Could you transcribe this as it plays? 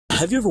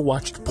Have you ever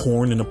watched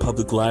porn in a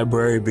public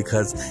library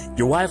because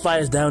your Wi-Fi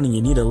is down and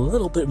you need a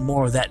little bit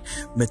more of that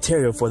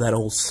material for that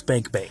old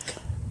spank bank?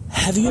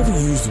 Have you ever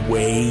used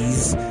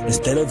Waze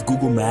instead of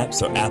Google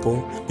Maps or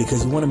Apple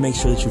because you want to make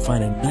sure that you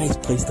find a nice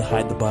place to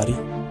hide the body?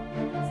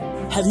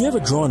 Have you ever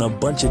drawn a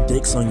bunch of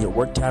dicks on your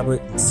work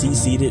tablet and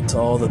CC'd it to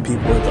all the people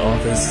at the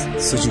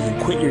office so you can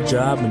quit your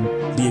job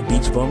and be a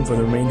beach bum for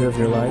the remainder of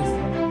your life?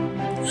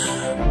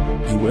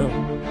 You will.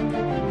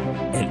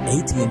 And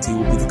At&T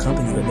will be the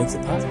company that makes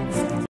it possible.